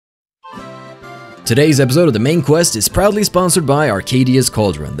Today's episode of the main quest is proudly sponsored by Arcadia's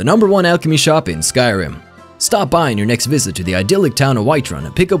Cauldron, the #1 alchemy shop in Skyrim. Stop by on your next visit to the idyllic town of Whiterun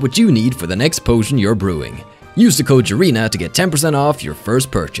and pick up what you need for the next potion you're brewing. Use the code JARENA to get 10% off your first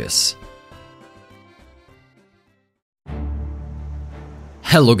purchase.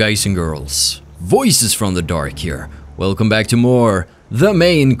 Hello guys and girls, Voices from the Dark here. Welcome back to more The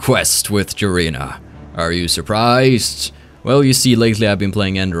Main Quest with Jarena. Are you surprised? Well, you see, lately I've been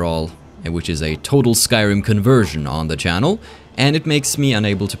playing Enderall, which is a total Skyrim conversion on the channel, and it makes me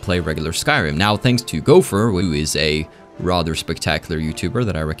unable to play regular Skyrim. Now, thanks to Gopher, who is a rather spectacular YouTuber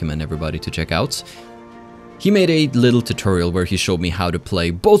that I recommend everybody to check out, he made a little tutorial where he showed me how to play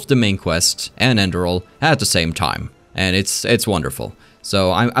both the main quest and Enderall at the same time, and it's wonderful.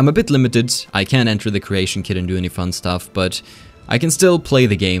 So I'm a bit limited. I can't enter the creation kit and do any fun stuff, but I can still play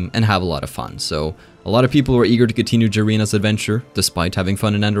the game and have a lot of fun. So a lot of people were eager to continue Jarena's adventure despite having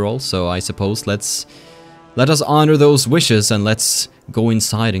fun in Enderall, so I suppose let us honor those wishes and let's go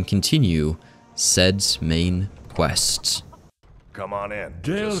inside and continue said main quest. Come on in.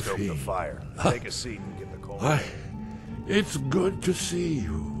 Just stoke the fire. Take a seat and get the cold. Why, it's good to see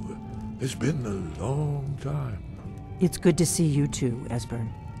you. It's been a long time. It's good to see you too, Esbern.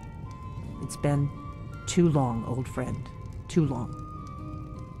 It's been too long, old friend. Too long.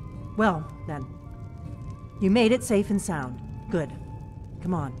 Well, then. You made it safe and sound. Good.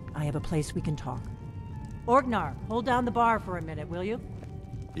 Come on, I have a place we can talk. Orgnar, hold down the bar for a minute, will you?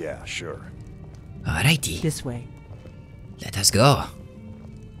 Yeah, sure. Alrighty. This way. Let us go.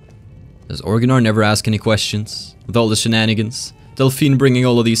 Does Orgnar never ask any questions? With all the shenanigans? Delphine bringing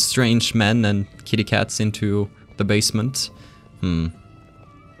all of these strange men and kitty cats into the basement?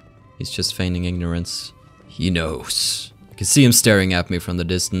 He's just feigning ignorance. He knows. I can see him staring at me from the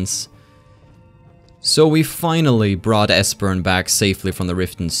distance. So we finally brought Esbern back safely from the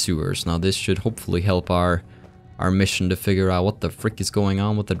Riften sewers. Now this should hopefully help our mission to figure out what the frick is going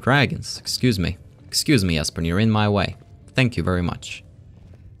on with the dragons. Excuse me. Excuse me, Esbern, you're in my way. Thank you very much.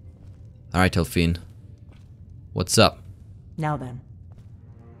 Alright, Delphine. What's up? Now then.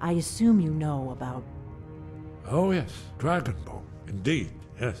 I assume you know about... Oh yes, Dragonbone. Indeed,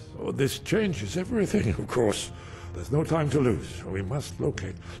 yes. Oh, this changes everything, of course. There's no time to lose. We must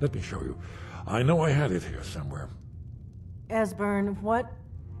locate. Let me show you. I know I had it here somewhere. Esbern, what?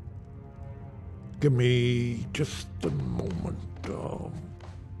 Give me just a moment.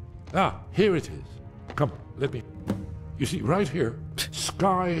 Here it is. Come, let me... You see, right here,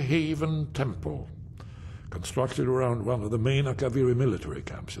 Skyhaven Temple. Constructed around one of the main Akaviri military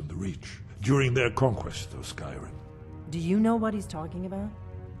camps in the Reach during their conquest of Skyrim. Do you know what he's talking about?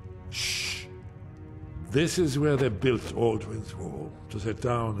 Shh! This is where they built Aldrin's Wall, to set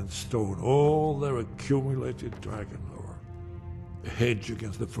down in stone all their accumulated dragon lore. A hedge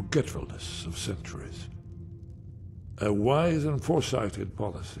against the forgetfulness of centuries. A wise and foresighted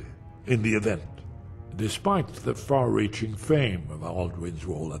policy, in the event. Despite the far-reaching fame of Aldrin's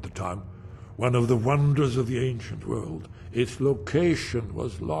Wall at the time, one of the wonders of the ancient world, its location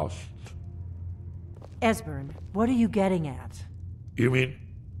was lost. Esbern, what are you getting at? You mean,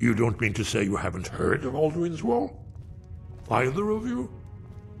 you don't mean to say you haven't heard of Aldrin's Wall? Either of you?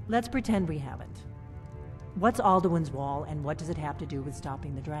 Let's pretend we haven't. What's Alduin's Wall, and what does it have to do with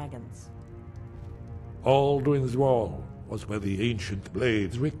stopping the dragons? Aldrin's Wall was where the ancient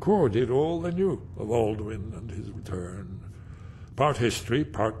blades recorded all they knew of Alduin and his return. Part history,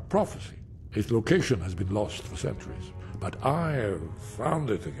 part prophecy. Its location has been lost for centuries, but I've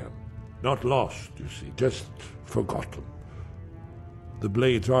found it again. Not lost, you see, just forgotten. The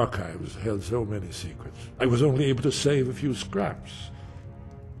Blade's archives held so many secrets. I was only able to save a few scraps.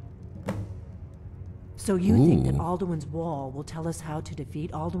 So you think that Alduin's Wall will tell us how to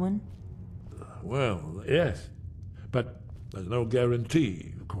defeat Alduin? Well, yes, but there's no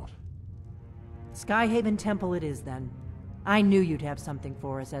guarantee, of course. Skyhaven Temple it is, then. I knew you'd have something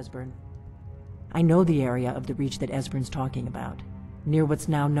for us, Esbern. I know the area of the Reach that Esbern's talking about, near what's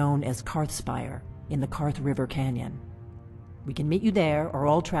now known as Karthspire, in the Karth River Canyon. We can meet you there, or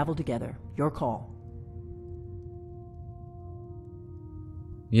all travel together. Your call.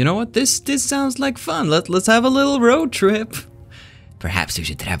 You know what? This sounds like fun. Let's have a little road trip. Perhaps we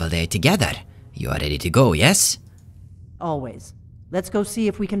should travel there together. You are ready to go, yes? Always. Let's go see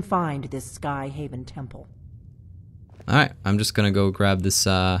if we can find this Skyhaven Temple. Alright, I'm just gonna go grab this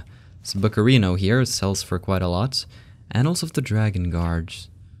Buccarino here. It sells for quite a lot. Annals of the Dragon Guards.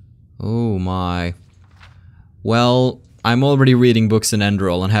 Oh my. Well, I'm already reading books in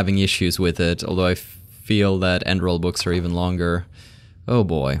Enderall and having issues with it, although I feel that Enderall books are even longer. Oh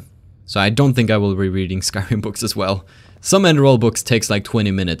boy. So I don't think I will be reading Skyrim books as well. Some Enderall books takes like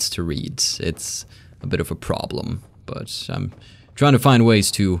 20 minutes to read. It's a bit of a problem, but I'm trying to find ways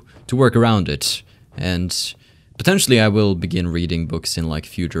to work around it. And potentially I will begin reading books in like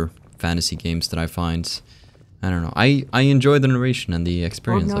future fantasy games that I find. I don't know. I enjoy the narration and the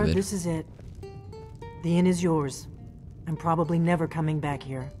experience Ragnar, of it. this is it. The inn is yours. I'm probably never coming back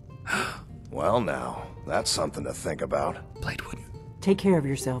here. Well now, that's something to think about. Bladewood. Take care of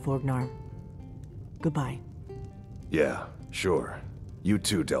yourself, Ragnar. Goodbye. Yeah, sure. You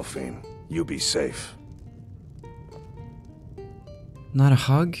too, Delphine. You be safe. Not a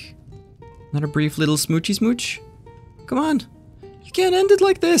hug? Not a brief little smoochy smooch? Come on. You can't end it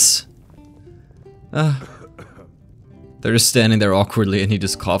like this. They're just standing there awkwardly and he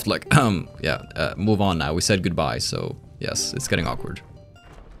just coughed like, yeah, move on now. We said goodbye, so yes, it's getting awkward.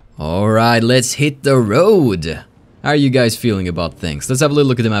 Alright, let's hit the road. How are you guys feeling about things? Let's have a little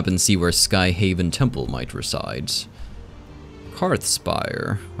look at the map and see where Skyhaven Temple might reside.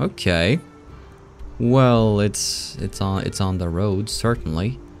 Karthspire. Okay. Well, it's on the road,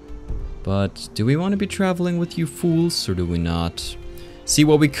 certainly. But do we want to be traveling with you fools, or do we not? See,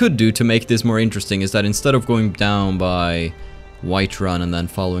 what we could do to make this more interesting is that instead of going down by Whiterun and then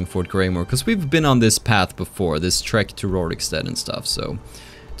following Fort Greymore, because we've been on this path before, this trek to Rorikstead and stuff, so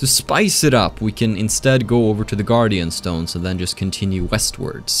to spice it up, we can instead go over to the Guardian Stones and then just continue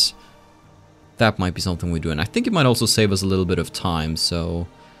westwards. That might be something we do, and I think it might also save us a little bit of time, so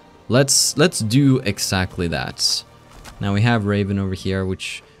let's do exactly that. Now we have Raven over here,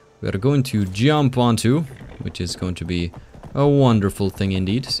 which we are going to jump onto, which is going to be a wonderful thing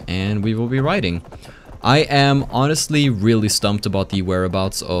indeed, and we will be riding. I am honestly really stumped about the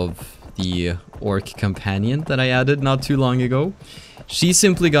whereabouts of the orc companion that I added not too long ago. She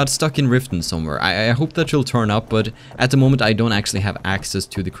simply got stuck in Riften somewhere. I hope that she'll turn up, but at the moment I don't actually have access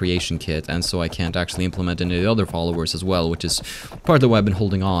to the creation kit, and so I can't actually implement any of the other followers as well, which is partly why I've been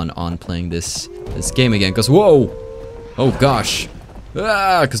holding on playing this game again, because whoa! Oh gosh!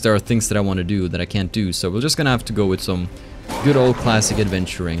 Because there are things that I want to do that I can't do, so we're just gonna have to go with some good old classic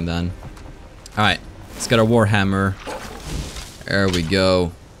adventuring then. Alright, let's get our Warhammer. There we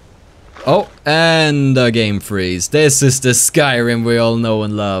go. Oh, and a game freeze. This is the Skyrim we all know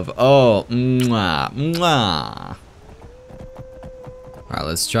and love. Oh, mwah, mwah. Alright,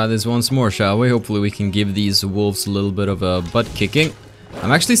 let's try this once more, shall we? Hopefully we can give these wolves a little bit of a butt kicking.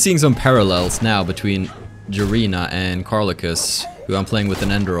 I'm actually seeing some parallels now between Jarina and Carlicus, who I'm playing with an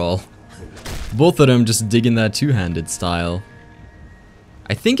Enderall. Both of them just digging that two-handed style.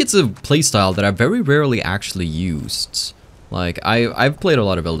 I think it's a playstyle that I very rarely actually used. Like, I've played a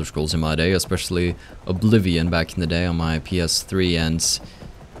lot of Elder Scrolls in my day, especially Oblivion back in the day on my PS3, and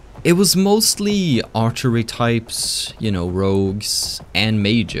it was mostly archery types, you know, rogues and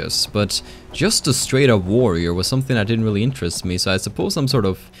mages, but just a straight-up warrior was something that didn't really interest me, so I suppose I'm sort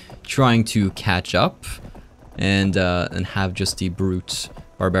of trying to catch up and have just the brute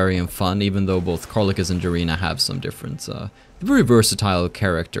barbarian fun, even though both Carlicus and Jarina have some different, very versatile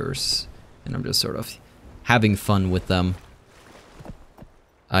characters, and I'm just sort of having fun with them.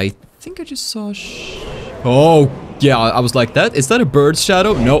 I think I just saw oh, yeah, I was like, is that a bird's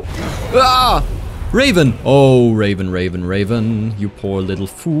shadow? No. Ah! Raven! Oh, Raven, Raven, Raven, you poor little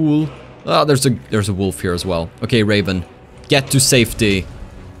fool. Ah, there's a wolf here as well. Okay, Raven, get to safety.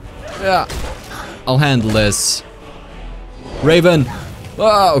 Yeah, I'll handle this. Raven!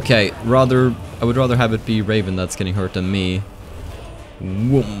 Ah, okay, I would rather have it be Raven that's getting hurt than me.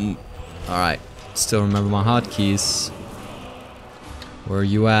 Whoom. Alright, still remember my hotkeys. Where are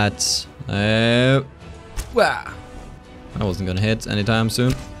you at? Wah. I wasn't gonna hit anytime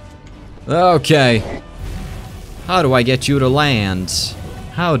soon. Okay. How do I get you to land?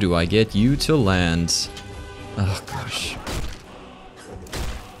 How do I get you to land? Oh gosh.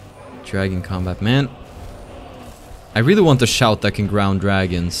 Dragon combat, man. I really want the shout that can ground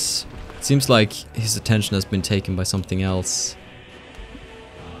dragons. It seems like his attention has been taken by something else.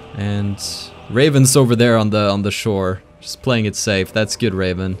 And Raven's over there on the shore. Just playing it safe. That's good,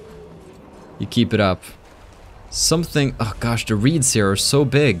 Raven. You keep it up. Something... Oh gosh, the reeds here are so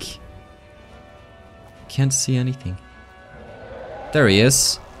big. Can't see anything. There he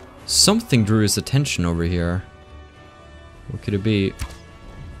is. Something drew his attention over here. What could it be?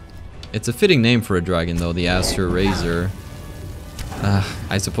 It's a fitting name for a dragon, though. The Azure Razor.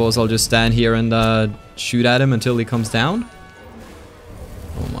 I suppose I'll just stand here and shoot at him until he comes down?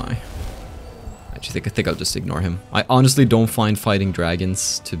 Oh my. I think I'll just ignore him. I honestly don't find fighting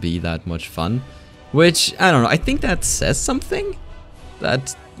dragons to be that much fun. Which, I don't know, I think that says something.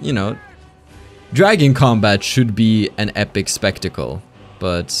 That, you know, dragon combat should be an epic spectacle.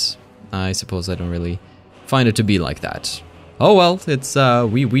 But I suppose I don't really find it to be like that. Oh well, it's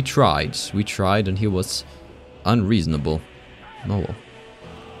we tried. We tried and he was unreasonable. Oh well.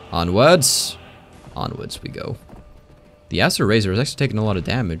 Onwards. Onwards we go. The Acer Razor is actually taking a lot of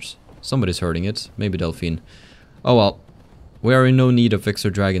damage. Somebody's hurting it. Maybe Delphine. Oh well. We are in no need of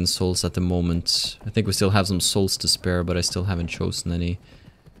extra dragon souls at the moment. I think we still have some souls to spare, but I still haven't chosen any.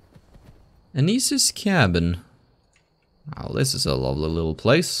 Anis's cabin. Oh, this is a lovely little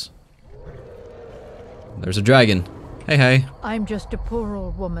place. There's a dragon. Hey, hey. I'm just a poor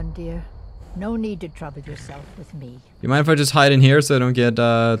old woman, dear. No need to trouble yourself with me. You mind if I just hide in here so I don't get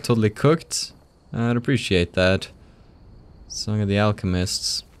totally cooked? I'd appreciate that. Song of the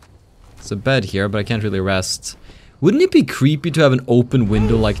Alchemists. There's a bed here, but I can't really rest. Wouldn't it be creepy to have an open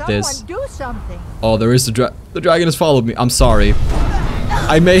window like this? Do something. Oh, there is the dragon has followed me. I'm sorry.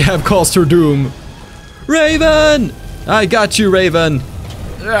 I may have caused her doom. Raven! I got you, Raven.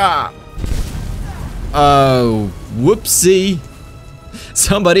 Ah. Oh, whoopsie.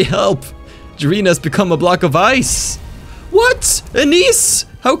 Somebody help. Jarina's become a block of ice. What? Anis?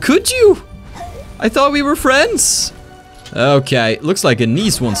 How could you? I thought we were friends. Okay, looks like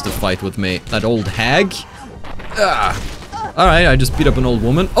Anis wants to fight with me. That old hag. Ah. Alright, I just beat up an old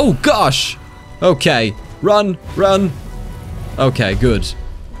woman. Oh gosh! Okay, run, run. Okay, good.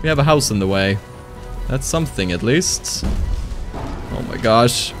 We have a house in the way. That's something at least. Oh my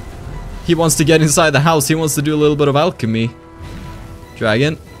gosh. He wants to get inside the house. He wants to do a little bit of alchemy.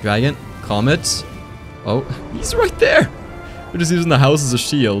 Dragon, dragon, comet. Oh, he's right there. We're just using the house as a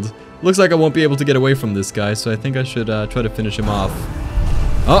shield. Looks like I won't be able to get away from this guy, so I think I should try to finish him off.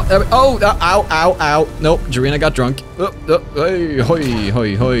 Oh, ow, ow, ow. Nope, Jarina got drunk. Hey, hoi,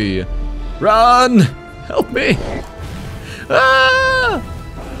 hoi, hoi. Run! Help me! Ah!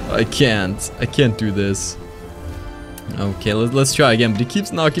 I can't do this. Okay, let's try again, but he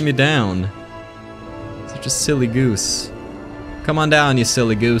keeps knocking me down. Such a silly goose. Come on down, you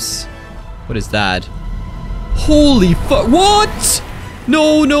silly goose. What is that? Holy fuck, what?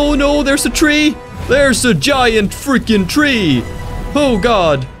 No, no, no, there's a tree. There's a giant freaking tree. Oh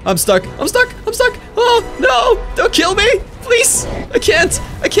god, I'm stuck, I'm stuck, I'm stuck. Oh, no, don't kill me, please. I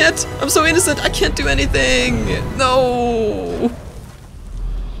can't, I'm so innocent, I can't do anything. No.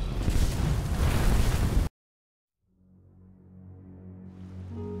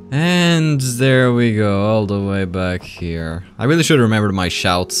 And there we go, all the way back here. I really should have remembered my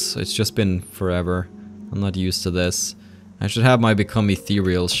shouts. It's just been forever. I'm not used to this. I should have my become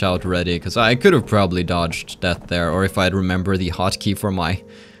ethereal shout ready, because I could have probably dodged death there, or if I'd remember the hotkey for my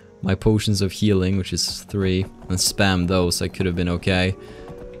potions of healing, which is 3, and spam those, I could have been okay.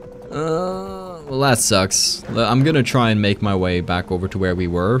 Well, that sucks. I'm gonna try and make my way back over to where we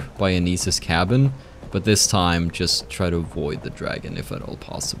were, by Anis's cabin. But this time, just try to avoid the dragon if at all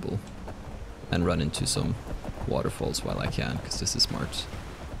possible. And run into some waterfalls while I can, because this is smart.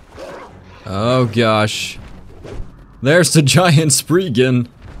 Oh gosh. There's the giant Spriggan.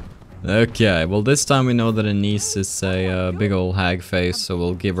 Okay, well this time we know that Anis is a big old hag face, so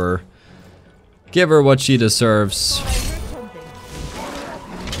we'll give her what she deserves.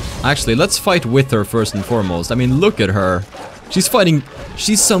 Actually, let's fight with her first and foremost. I mean, look at her.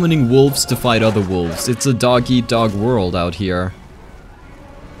 She's summoning wolves to fight other wolves. It's a dog-eat-dog world out here.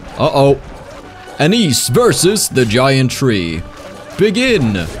 Uh-oh. Anis versus the giant tree.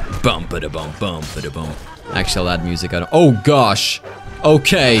 Begin! Bum-ba-da-bum, bum-ba-da-bum. Actually, I'll add music. Oh, gosh.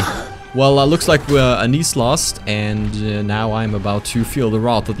 Okay. Well, looks like Anis lost, and now I'm about to feel the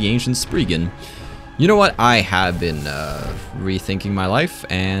wrath of the ancient Spriggan. You know what? I have been rethinking my life,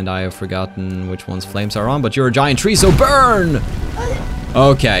 and I have forgotten which one's flames are on, but you're a giant tree, so burn!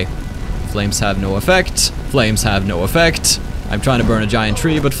 Okay. Flames have no effect. Flames have no effect. I'm trying to burn a giant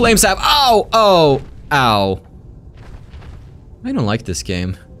tree, but flames have— ow! Oh! Ow. I don't like this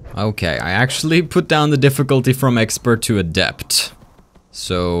game. Okay, I actually put down the difficulty from expert to adept.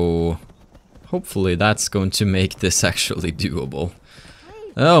 So hopefully that's going to make this actually doable.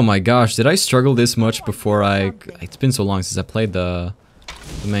 Oh my gosh, did I struggle this much before it's been so long since I played the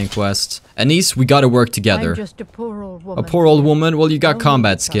main quest. Anis, we gotta work together. I'm just a poor old woman. A poor old woman? Well, you got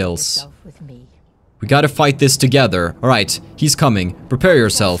combat skills. We gotta fight this together. Alright, he's coming. Prepare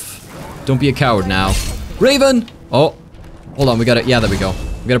yourself. Don't be a coward now. Raven! Oh, hold on, we gotta— yeah, there we go.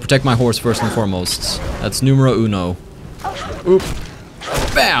 We gotta protect my horse first and foremost. That's numero uno. Oop.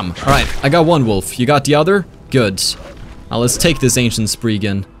 Bam! Alright, I got one wolf. You got the other? Good. Now let's take this ancient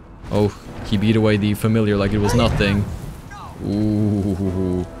Spriggan. Oh, he beat away the familiar like it was nothing.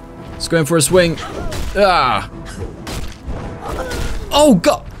 Ooh. Let's go in for a swing. Ah! Oh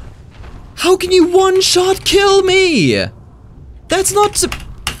god! How can you one-shot kill me? That's not—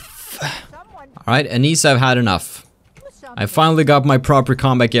 Alright, Alright, Anise, I've had enough. I finally got my proper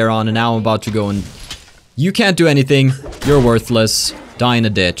combat gear on and now I'm about to go and... You can't do anything. You're worthless. Die in a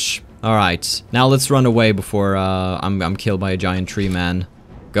ditch. Alright, now let's run away before I'm killed by a giant tree man.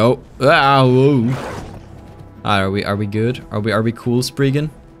 Go. Alright, are we good? Are we cool, Spriggan?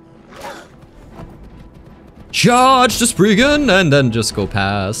 Charge the Spriggan and then just go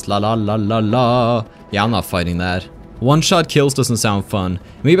past. La la la la la. Yeah, I'm not fighting that. One shot kills doesn't sound fun.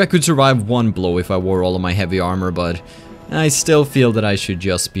 Maybe I could survive one blow if I wore all of my heavy armor, but I still feel that I should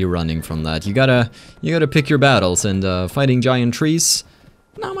just be running from that. You gotta pick your battles, and fighting giant trees,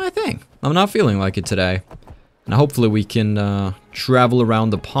 not my thing. I'm not feeling like it today. Now hopefully we can travel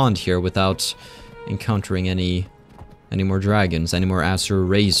around the pond here without encountering any more dragons, any more Azure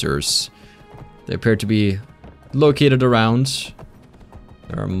Razors. They appear to be located around.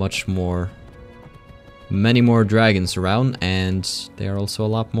 There are many more dragons around, and they are also a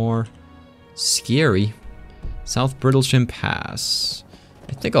lot more scary. South Brittlesham Pass.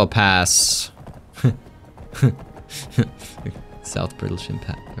 I think I'll pass. South Brittlesham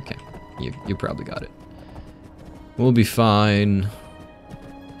Pass. Okay, you probably got it. We'll be fine.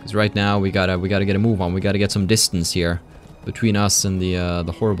 Because right now we gotta get a move on. We gotta get some distance here between us and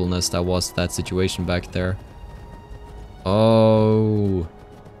the horribleness that was that situation back there. Oh,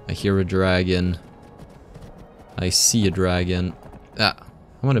 I hear a dragon. I see a dragon. Ah,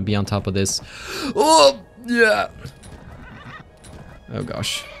 I want to be on top of this. Oh, yeah. Oh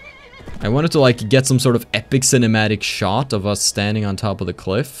gosh. I wanted to like get some sort of epic cinematic shot of us standing on top of the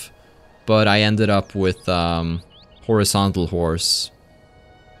cliff, but I ended up with horizontal horse.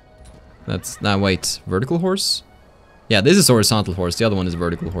 That's now wait, vertical horse? Yeah, this is horizontal horse. The other one is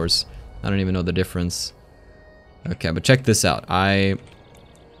vertical horse. I don't even know the difference. Okay, but check this out. I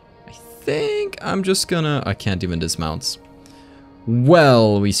think I'm just gonna... I can't even dismount.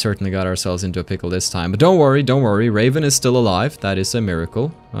 Well, we certainly got ourselves into a pickle this time. But don't worry, don't worry. Raven is still alive. That is a miracle.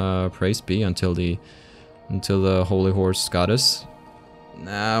 Praise be until the holy horse got us.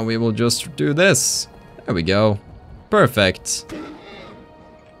 Now we will just do this. There we go. Perfect.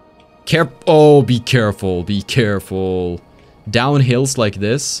 Oh, be careful, be careful. Down hills like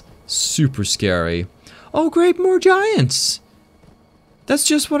this, super scary. Oh great, more giants! That's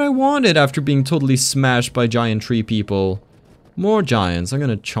just what I wanted after being totally smashed by giant tree people. More giants, I'm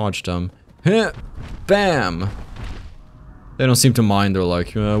gonna charge them. Heh, bam! They don't seem to mind, they're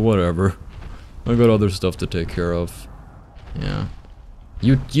like, whatever. I got other stuff to take care of. Yeah.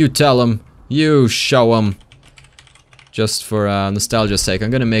 You tell them, you show them. Just for nostalgia's sake,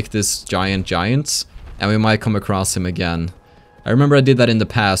 I'm gonna make this giant, and we might come across him again. I remember I did that in the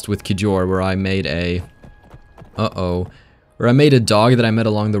past with Kijor, where I made a... where I made a dog that I met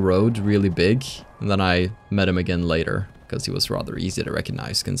along the road really big, and then I met him again later, because he was rather easy to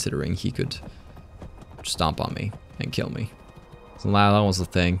recognize, considering he could stomp on me and kill me. So that was the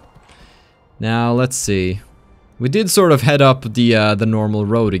thing. Now, let's see. We did sort of head up the normal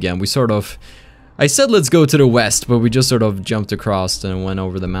road again. We sort of... I said let's go to the west, but we just sort of jumped across and went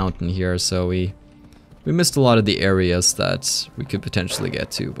over the mountain here, so we missed a lot of the areas that we could potentially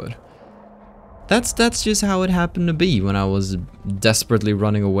get to, but that's just how it happened to be when I was desperately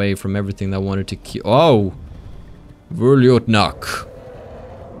running away from everything that wanted to kill. Oh! Vuljotnak.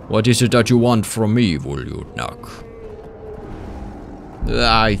 What is it that you want from me, Vuljotnak?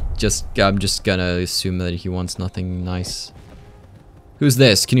 I'm just gonna assume that he wants nothing nice. Who's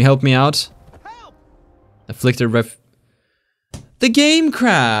this? Can you help me out? Afflicted The game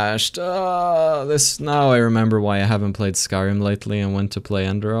crashed! Now I remember why I haven't played Skyrim lately and went to play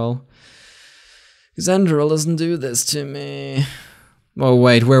Enderal. Because Enderal doesn't do this to me. Oh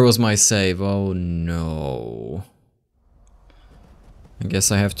wait, where was my save? Oh no. I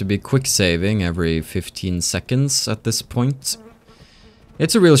guess I have to be quick saving every 15 seconds at this point.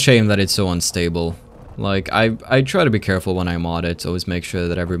 It's a real shame that it's so unstable. Like, I try to be careful when I mod it, always make sure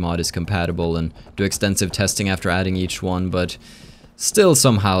that every mod is compatible and do extensive testing after adding each one, but still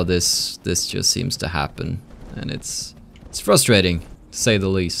somehow this just seems to happen. And it's frustrating, to say the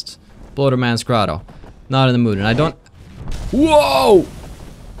least. Bloaterman's Grotto. Not in the mood, and I don't... Whoa!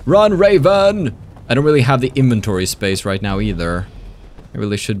 Run, Raven! I don't really have the inventory space right now either. I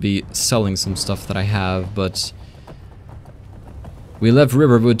really should be selling some stuff that I have, but... We left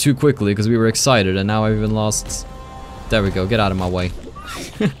Riverwood too quickly because we were excited, and now I've even lost... There we go, get out of my way.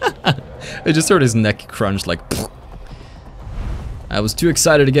 I just heard his neck crunch like... I was too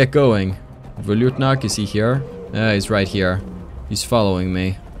excited to get going. Vuljotnak, is he here? Yeah, he's right here. He's following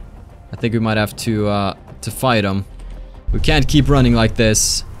me. I think we might have to fight him. We can't keep running like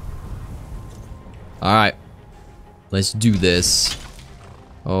this. Alright. Let's do this.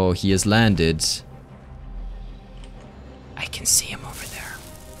 Oh, he has landed. I can see him over there.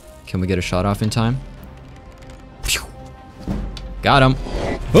 Can we get a shot off in time? Phew. Got him.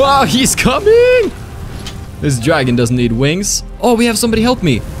 Oh, he's coming! This dragon doesn't need wings. Oh, we have somebody help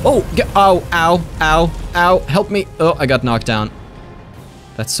me. Oh, ow, ow, ow, ow. Help me. Oh, I got knocked down.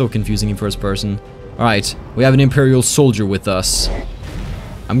 That's so confusing in first person. All right, we have an Imperial soldier with us.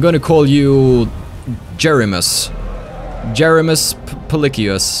 I'm gonna call you Jeremus. Jeremus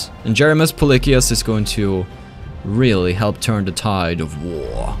Pelicius. And Jeremus Pelicius is going to really help turn the tide of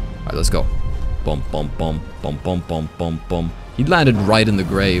war. All right, let's go. Bum, bum, bum, bum, bum, bum, bum, bum. He landed right in the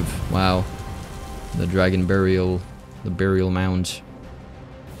grave. Wow. The dragon burial, the burial mound.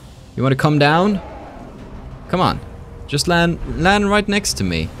 You want to come down? Come on. Just land right next to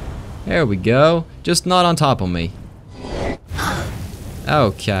me. There we go. Just not on top of me.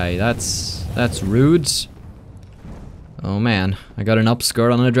 Okay, that's rude. Oh man, I got an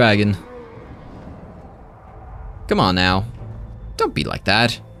upskirt on a dragon. Come on now. Don't be like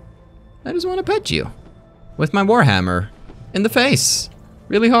that. I just want to pet you. With my warhammer. In the face.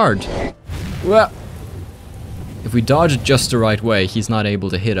 Really hard. Well, if we dodge it just the right way, he's not able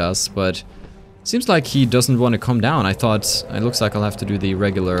to hit us, but seems like he doesn't want to come down. I thought it looks like I'll have to do the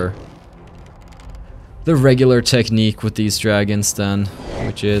regular technique with these dragons then,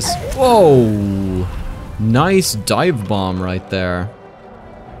 which is, whoa, nice dive bomb right there.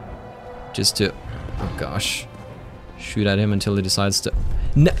 Just to, oh gosh, shoot at him until he decides to.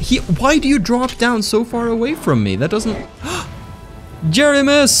 No, why do you drop down so far away from me? That doesn't.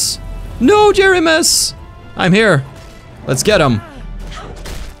 Jeremus! No, Jeremus! I'm here. Let's get him.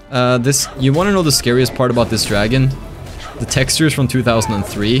 You want to know the scariest part about this dragon? The textures from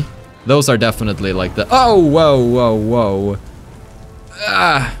 2003. Those are definitely like the. Oh, whoa, whoa, whoa.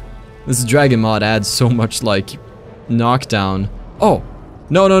 Ah, this dragon mod adds so much like knockdown. Oh,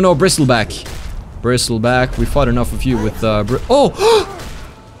 no, no, no, bristleback. Bristleback. We fought enough of you with oh,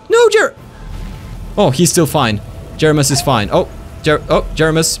 no, Oh, he's still fine. Jeremus is fine. Oh,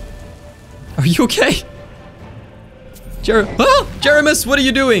 Jeremus. Are you okay? Jeremus, what are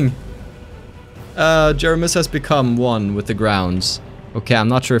you doing? Jeremus has become one with the grounds. Okay, I'm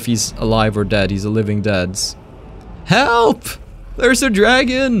not sure if he's alive or dead. He's a living dead. Help! There's a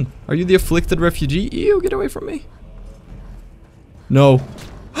dragon! Are you the afflicted refugee? Ew, get away from me. No.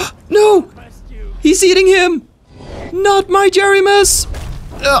 No! He's eating him! Not my Jeremus!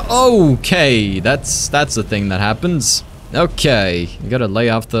 Okay, that's the thing that happens. Okay, you gotta lay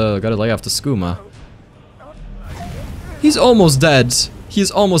off the skooma. He's almost dead.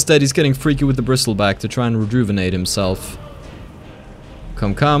 He's almost dead. He's getting freaky with the bristleback to try and rejuvenate himself.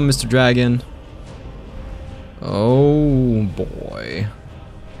 Come, come, Mr. Dragon. Oh boy.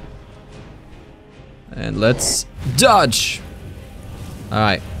 And let's dodge.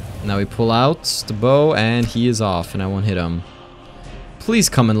 Alright, now we pull out the bow and he is off and I won't hit him. Please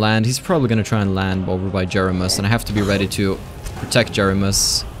come and land. He's probably gonna try and land over by Jeremus and I have to be ready to protect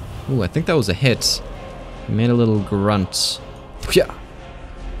Jeremus. Ooh, I think that was a hit. He made a little grunt. Yeah.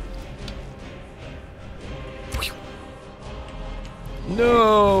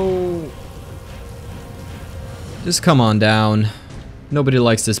 No. Just come on down. Nobody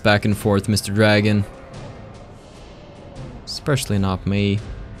likes this back and forth, Mr. Dragon. Especially not me.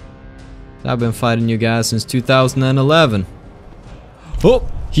 I've been fighting you guys since 2011. Oh,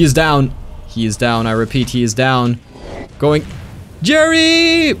 he is down. He is down. I repeat, he is down. Going.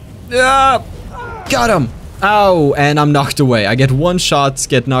 Jerry! Ah! Got him. Ow, and I'm knocked away. I get one shot,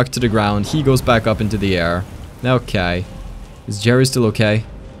 get knocked to the ground. He goes back up into the air. Okay. Is Jerry still okay?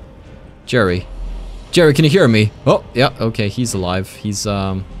 Jerry. Jerry, can you hear me? Oh, yeah, okay, he's alive. He's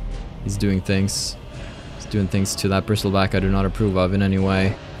doing things. He's doing things to that bristleback I do not approve of in any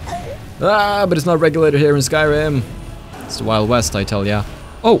way. Ah, but it's not regulated here in Skyrim. It's the Wild West, I tell ya.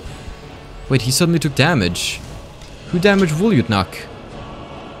 Oh! Wait, he suddenly took damage. Who damaged Vuljutnak?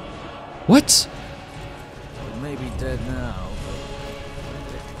 What? He may be dead now.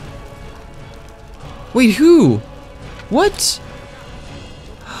 Wait, who? What?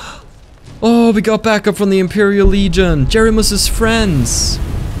 Oh, we got backup from the Imperial Legion. Jeremus's friends.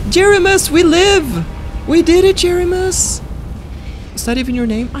 Jeremus, we live! We did it, Jeremus! Is that even your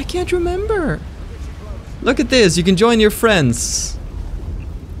name? I can't remember. Look at this, you can join your friends.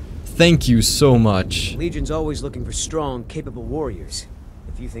 Thank you so much. Legion's always looking for strong, capable warriors.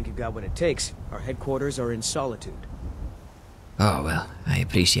 If you think you've got what it takes, our headquarters are in Solitude. Oh, well, I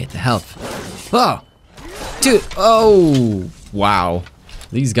appreciate the help. Oh! Dude, oh! Wow.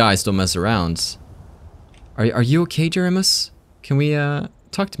 These guys don't mess around. Are you okay, Jeremus? Can we,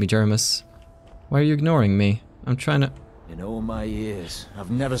 talk to me, Jeremus? Why are you ignoring me? I'm trying to... In all my years,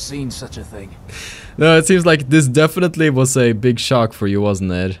 I've never seen such a thing. No, it seems like this definitely was a big shock for you,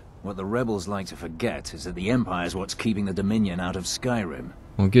 wasn't it? What the rebels like to forget is that the Empire's what's keeping the Dominion out of Skyrim.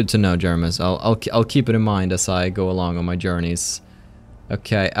 Well, good to know, Jeremy. I'll keep it in mind as I go along on my journeys.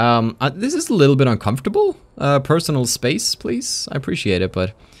 Okay, this is a little bit uncomfortable. Personal space, please. I appreciate it,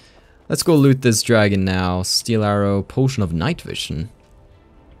 but let's go loot this dragon now. Steel arrow, potion of night vision.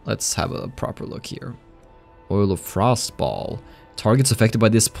 Let's have a proper look here. Oil of frostball. Targets affected by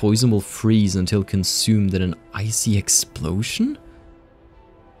this poison will freeze until consumed in an icy explosion?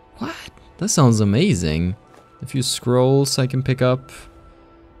 What? That sounds amazing. A few scrolls I can pick up.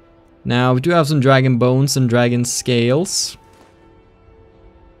 Now, we do have some dragon bones and dragon scales.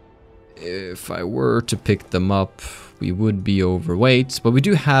 If I were to pick them up, we would be overweight, but we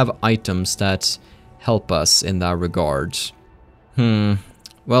do have items that help us in that regard.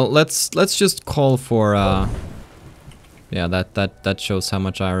 Well, let's just call for yeah, that shows how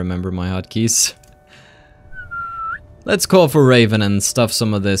much I remember my hotkeys. Let's call for Raven and stuff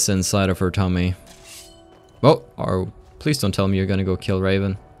some of this inside of her tummy. Oh, or please don't tell me you're gonna go kill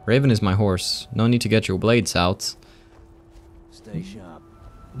Raven. Raven is my horse. No need to get your blades out. Stay sharp.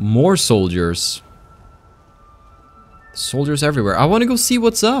 More soldiers. Soldiers everywhere. I want to go see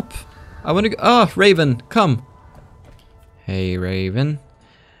what's up. I want to go. Ah, Raven, come. Hey, Raven.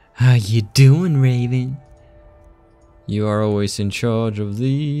 How you doing, Raven? You are always in charge of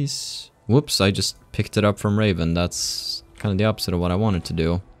these. Whoops, I just picked it up from Raven. That's kind of the opposite of what I wanted to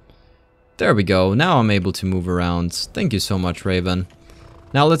do. There we go. Now I'm able to move around. Thank you so much, Raven.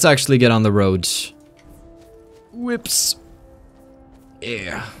 Now let's actually get on the road. Whips.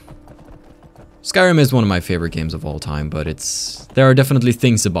 Yeah. Skyrim is one of my favorite games of all time, but there are definitely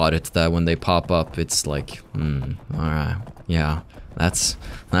things about it that when they pop up, it's like, alright, yeah, that's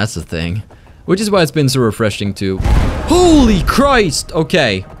the thing. Which is why it's been so refreshing to... Holy Christ!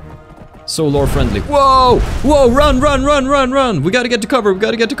 Okay. So lore friendly. Whoa! Whoa, run, run, run, run, run! We gotta get to cover, we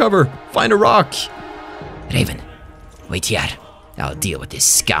gotta get to cover! Find a rock! Raven, wait here. I'll deal with this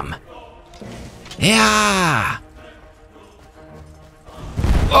scum. Yeah!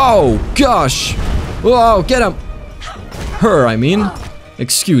 Oh, gosh! Whoa, get him! Her, I mean.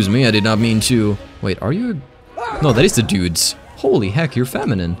 Excuse me, I did not mean to... Wait, are you... No, that is the dudes. Holy heck, you're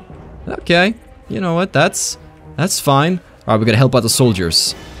feminine. Okay, you know what, that's fine. Alright, we gotta help out the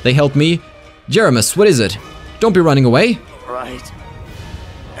soldiers. They help me. Jeremus, what is it? Don't be running away. Right.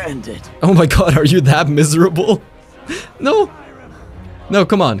 End it. Oh my god, are you that miserable? No. No,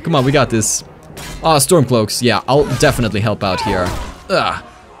 come on, we got this. Ah, Stormcloaks, yeah, I'll definitely help out here. Ugh.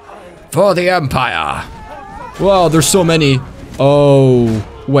 For the Empire. Wow, there's so many. Oh,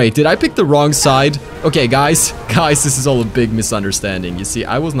 wait, did I pick the wrong side? Okay, guys, this is all a big misunderstanding. You see,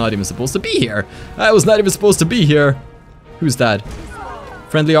 I was not even supposed to be here. Who's that?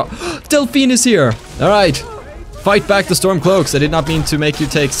 Friendly. Delphine is here. All right, fight back the Stormcloaks. I did not mean to make you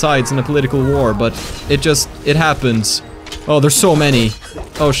take sides in a political war, but it happens. Oh, there's so many.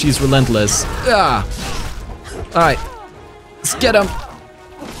 Oh, she's relentless. Ah. All right, let's get him.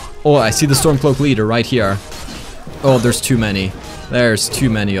 Oh, I see the Stormcloak leader right here. Oh, there's too many. There's too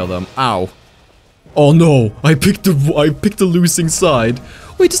many of them. Ow. Oh no, I picked the losing side.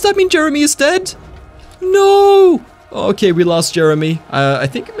 Wait, does that mean Jeremy is dead? No. Okay, we lost Jeremy. I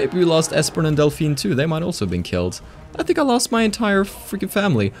think maybe we lost Esbern and Delphine too. They might also have been killed. I think I lost my entire freaking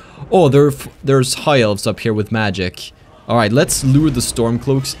family. Oh, there's high elves up here with magic. All right, let's lure the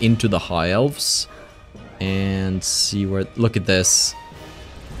Stormcloaks into the high elves and see where. Look at this.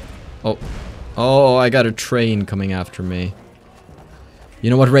 Oh, I got a train coming after me. You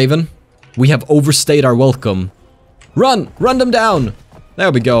know what, Raven? We have overstayed our welcome. Run them down.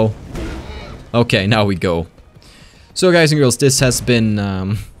 There we go. Okay, now we go. So guys and girls, this has been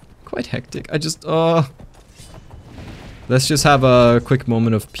quite hectic. Let's just have a quick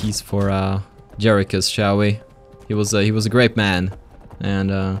moment of peace for Jerichus, shall we? He was a great man,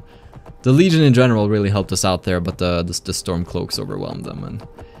 and the Legion in general really helped us out there, but the Stormcloaks overwhelmed them, and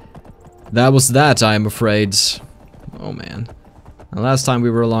that was that, I'm afraid. Oh man. And last time we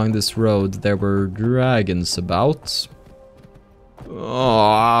were along this road, there were dragons about.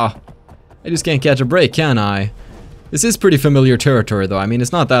 Oh, I just can't catch a break, can I? This is pretty familiar territory, though. I mean,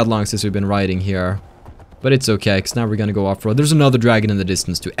 it's not that long since we've been riding here. But it's okay, because now we're gonna go off-road. There's another dragon in the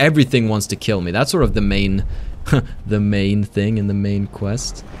distance, too. Everything wants to kill me. That's sort of the main... the main thing in the main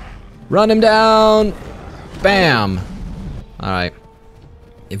quest. Run him down! Bam! Alright.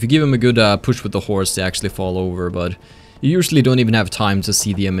 If you give him a good push with the horse, they actually fall over, but... You usually don't even have time to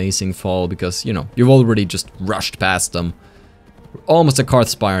see the amazing fall, because, you know, you've already just rushed past them. We're almost at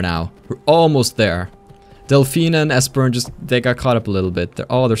Karthspire now. We're almost there. Delphine and Esbern they got caught up a little bit.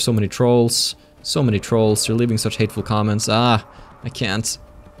 Oh, there's so many trolls. So many trolls. They're leaving such hateful comments. Ah, I can't.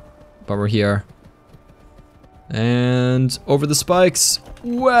 But we're here. And over the spikes.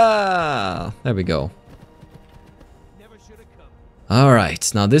 Wow! There we go.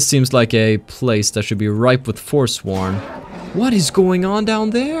 Alright, now this seems like a place that should be ripe with Forsworn. What is going on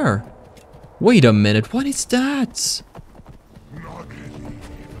down there? Wait a minute, what is that?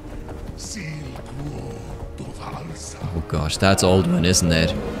 Oh gosh, that's Alduin, isn't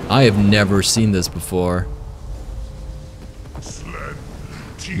it? I have never seen this before.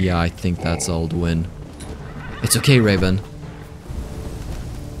 Yeah, I think that's Alduin. It's okay, Raven.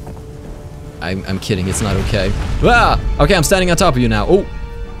 I'm kidding, it's not okay. Ah! Okay, I'm standing on top of you now. Oh!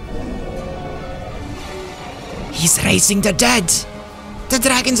 He's raising the dead! The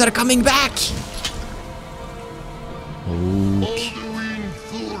dragons are coming back!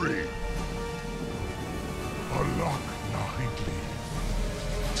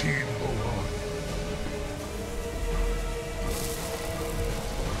 Okay.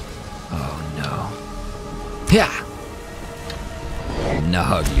 Oh no. Yeah.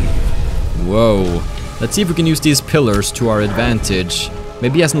 Nahagli. Whoa. Let's see if we can use these pillars to our advantage.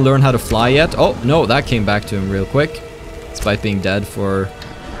 Maybe he hasn't learned how to fly yet. Oh, no, that came back to him real quick. Despite being dead for a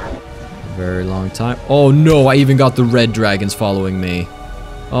very long time. Oh no, I even got the red dragons following me.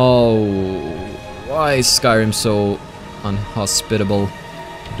 Oh, why is Skyrim so unhospitable?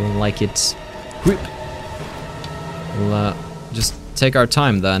 I don't like it. Whip. We'll just take our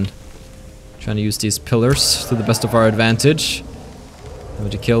time then. Trying to use these pillars to the best of our advantage. I'm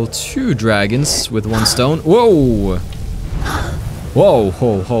going to kill 2 dragons with 1 stone. Whoa! Whoa,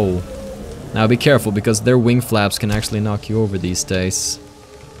 ho, ho. Now be careful because their wing flaps can actually knock you over these days.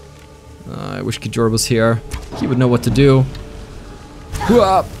 I wish Kjor was here. He would know what to do.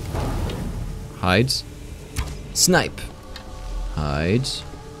 Whoop! Hide. Snipe. Hide.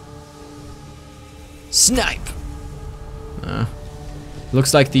 Snipe!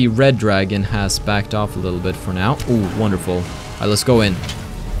 Looks like the red dragon has backed off a little bit for now. Ooh, wonderful. Alright, let's go in.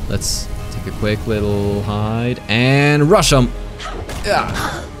 Let's take a quick little hide and rush him.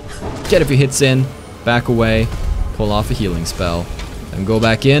 Get a few hits in, back away, pull off a healing spell, then go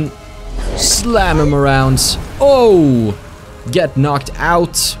back in, slam him around. Oh! Get knocked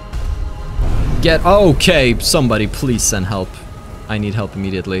out. Okay, somebody please send help. I need help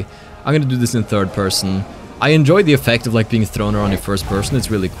immediately. I'm gonna do this in 3rd person. I enjoy the effect of like being thrown around in 1st person. It's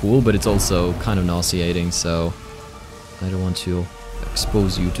really cool, but it's also kind of nauseating, so I don't want to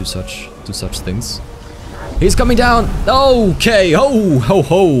expose you to such things. He's coming down. Okay, ho ho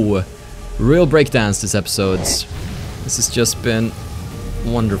ho. Real breakdance this episode. This has just been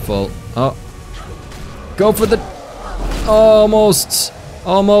wonderful. Oh, go for the almost.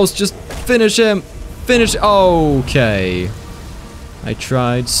 Just finish him. Finish. Okay. I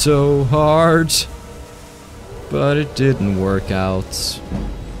tried so hard, but it didn't work out.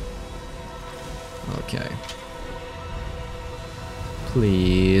 Okay.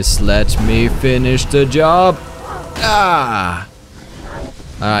 Please let me finish the job. Ah!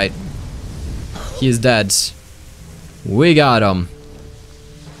 Alright. He is dead. We got him.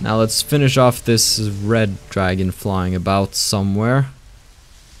 Now let's finish off this red dragon flying about somewhere.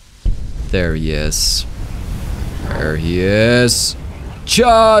 There he is. There he is.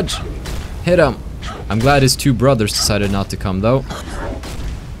 Charge! Hit him. I'm glad his 2 brothers decided not to come though.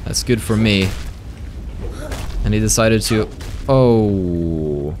 That's good for me. And he decided to...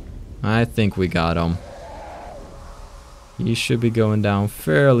 Oh, I think we got him. He should be going down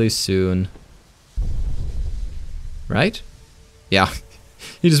fairly soon. Right? Yeah.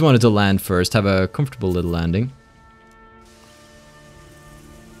 He just wanted to land first, have a comfortable little landing.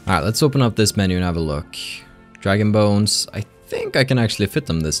 Alright, let's open up this menu and have a look. Dragon bones. I think I can actually fit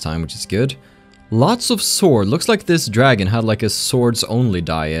them this time, which is good. Lots of sword. Looks like this dragon had like a swords only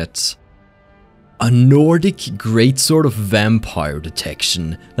diet. A Nordic greatsword of vampire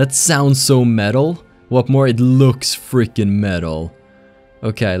detection. That sounds so metal. What more, it looks freaking metal.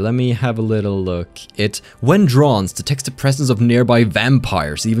 Okay, let me have a little look. It, when drawn, detects the presence of nearby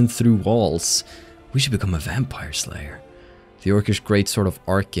vampires, even through walls. We should become a vampire slayer. The Orcish greatsword of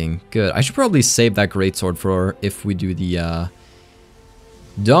arcing. Good. I should probably save that greatsword for if we do the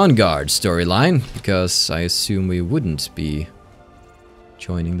Dawnguard storyline, because I assume we wouldn't be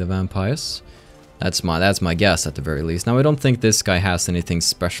joining the vampires. That's my guess at the very least. Now I don't think this guy has anything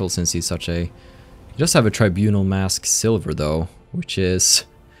special since he's such a... He does have a Tribunal Mask Silver though, which is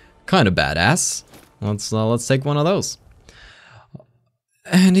kind of badass. Let's take one of those.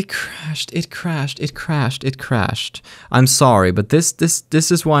 And it crashed. I'm sorry, but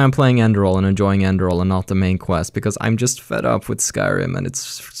this is why I'm playing Enderall and enjoying Enderall and not the main quest, because I'm just fed up with Skyrim and its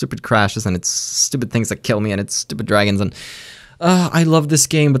stupid crashes and its stupid things that kill me and its stupid dragons, and I love this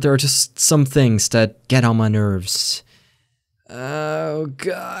game, but there are just some things that get on my nerves. Oh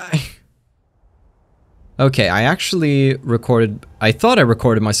god. Okay, I actually recorded... I thought I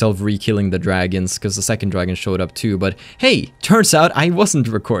recorded myself re-killing the dragons, because the second dragon showed up too, but hey, turns out I wasn't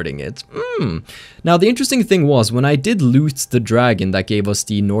recording it. Now, the interesting thing was, when I did loot the dragon that gave us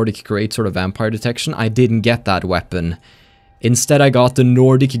the Nordic Greatsword of Vampire Detection, I didn't get that weapon. Instead, I got the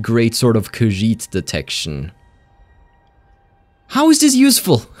Nordic Greatsword of Khajiit Detection. How is this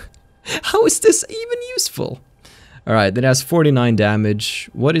useful? How is this even useful? Alright, that has 49 damage.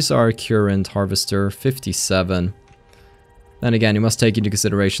 What is our current harvester? 57. Then again, you must take into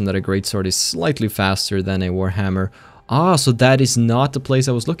consideration that a greatsword is slightly faster than a warhammer. Ah, so that is not the place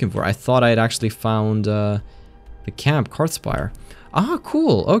I was looking for. I thought I had actually found the camp, Karthspire. Ah,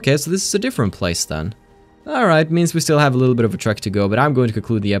 cool. Okay, so this is a different place then. Alright, means we still have a little bit of a trek to go, but I'm going to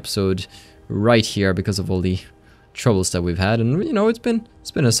conclude the episode right here because of all the troubles that we've had, and you know, it's been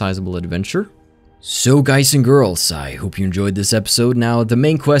a sizable adventure. So guys and girls, I hope you enjoyed this episode. Now, the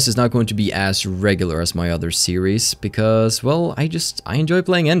main quest is not going to be as regular as my other series, because, well, I enjoy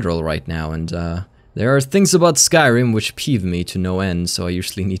playing Enderall right now, and there are things about Skyrim which peeve me to no end, so I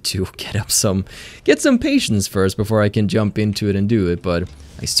usually need to get some patience first before I can jump into it and do it, but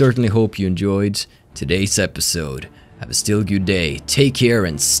I certainly hope you enjoyed today's episode. Have a still good day, take care,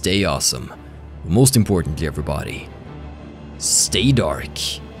 and stay awesome. Most importantly, everybody, stay dark.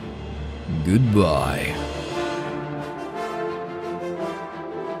 Goodbye.